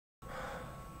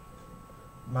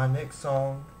My next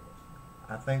song,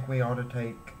 I think we ought to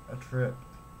take a trip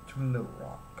to Little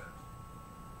Rock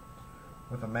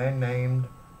with a man named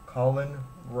Collin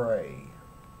Raye.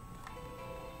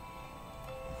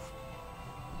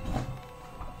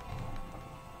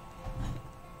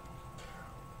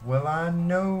 Well, I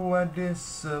know I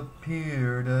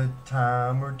disappeared a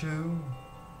time or two,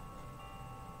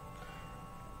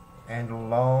 and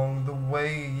along the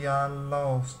way I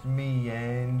lost me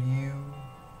and you.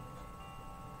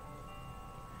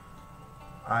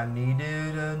 I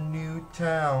needed a new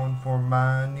town for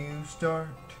my new start,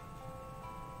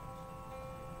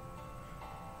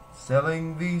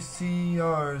 selling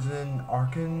VCRs in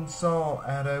Arkansas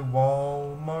at a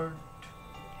Walmart.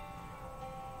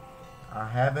 I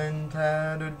haven't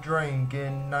had a drink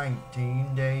in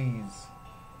 19 days.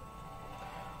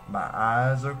 My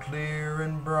eyes are clear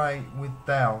and bright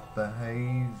without the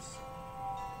haze.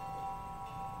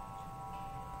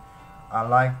 I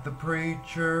like the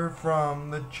preacher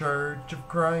from the Church of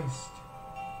Christ.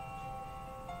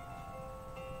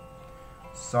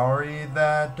 Sorry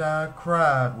that I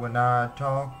cried when I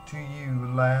talked to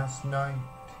you last night.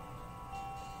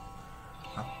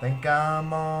 I think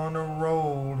I'm on a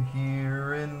roll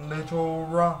here in Little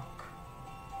Rock.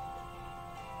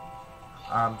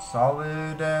 I'm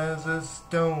solid as a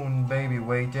stone, baby,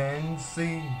 wait and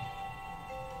see.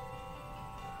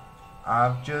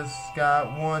 I've just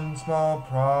got one small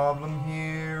problem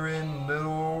here in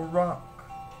Little Rock.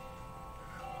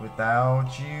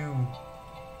 Without you,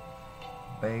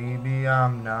 baby,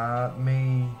 I'm not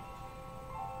me.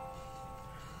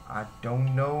 I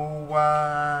don't know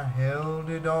why I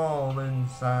held it all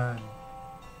inside.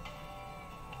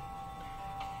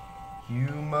 You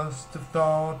must have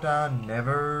thought I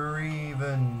never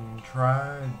even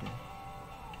tried.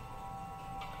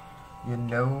 You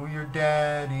know your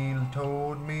daddy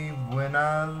told me when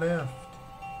I left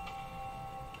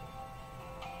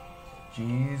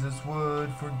Jesus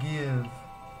would forgive,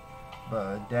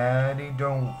 but daddy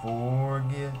don't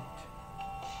forget.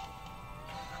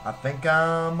 I think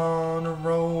I'm on a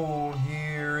roll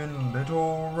here in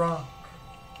Little Rock.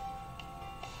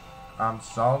 I'm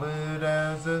solid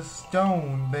as a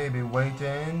stone, baby, wait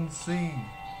and see.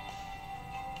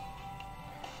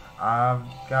 I've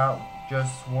got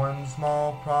just one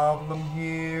small problem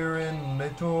here in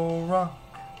Little Rock.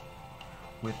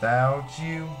 Without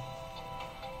you,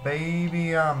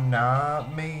 baby, I'm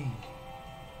not me.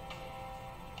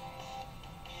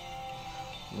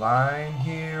 Lying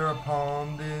here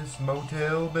upon this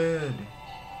motel bed,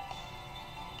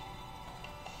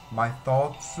 my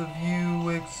thoughts of you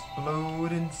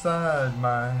explode inside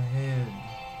my head.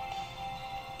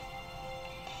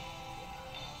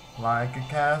 Like a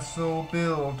castle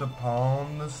built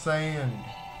upon the sand,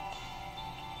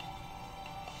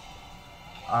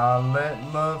 I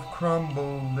let love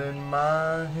crumble in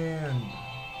my hand.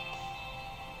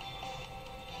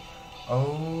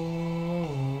 Oh,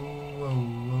 oh, oh,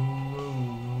 oh,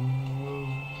 oh.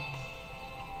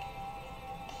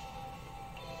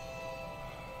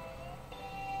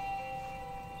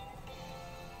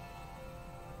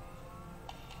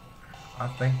 I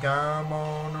think I'm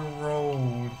on a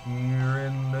roll here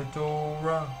in Little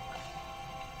Rock.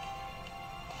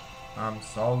 I'm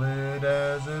solid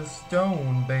as a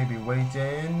stone, baby, wait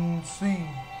and see.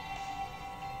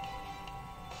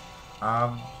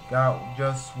 I've got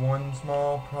just one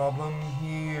small problem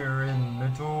here in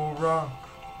Little Rock.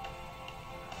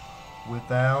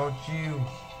 Without you,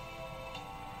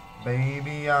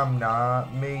 baby, I'm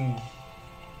not me.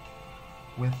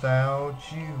 Without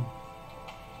you,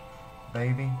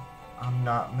 baby, I'm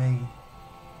not me.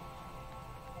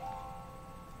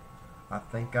 I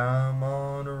think I'm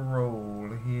on a roll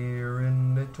here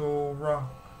in Little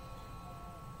Rock.